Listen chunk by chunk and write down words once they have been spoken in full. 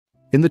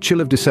In the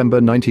chill of December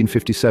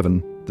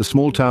 1957, the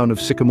small town of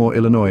Sycamore,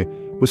 Illinois,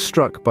 was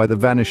struck by the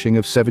vanishing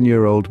of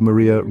 7-year-old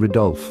Maria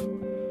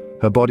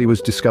Ridulph. Her body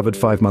was discovered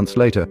 5 months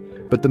later,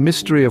 but the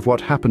mystery of what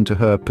happened to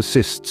her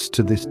persists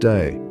to this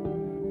day.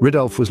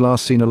 Ridulph was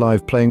last seen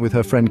alive playing with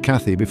her friend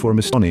Kathy before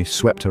Miss Bonnie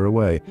swept her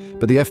away,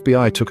 but the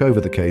FBI took over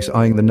the case,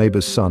 eyeing the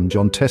neighbor's son,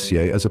 John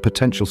Tessier, as a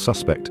potential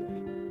suspect.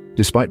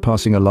 Despite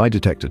passing a lie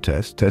detector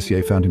test,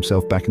 Tessier found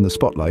himself back in the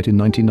spotlight in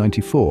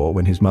 1994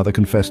 when his mother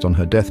confessed on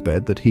her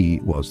deathbed that he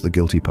was the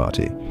guilty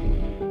party.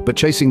 But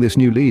chasing this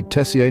new lead,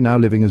 Tessier, now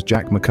living as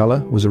Jack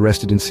McCullough, was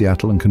arrested in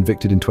Seattle and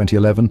convicted in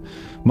 2011,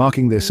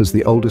 marking this as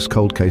the oldest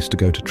cold case to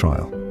go to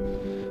trial.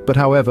 But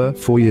however,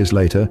 4 years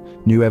later,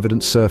 new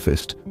evidence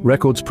surfaced.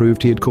 Records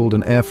proved he had called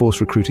an Air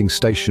Force recruiting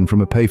station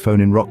from a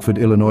payphone in Rockford,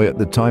 Illinois at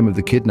the time of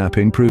the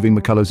kidnapping, proving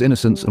McCullough's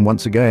innocence, and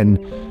once again,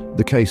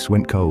 the case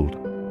went cold.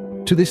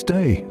 To this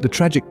day, the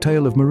tragic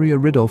tale of Maria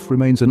Ridulph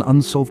remains an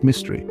unsolved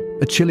mystery,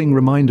 a chilling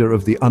reminder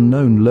of the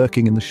unknown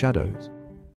lurking in the shadows.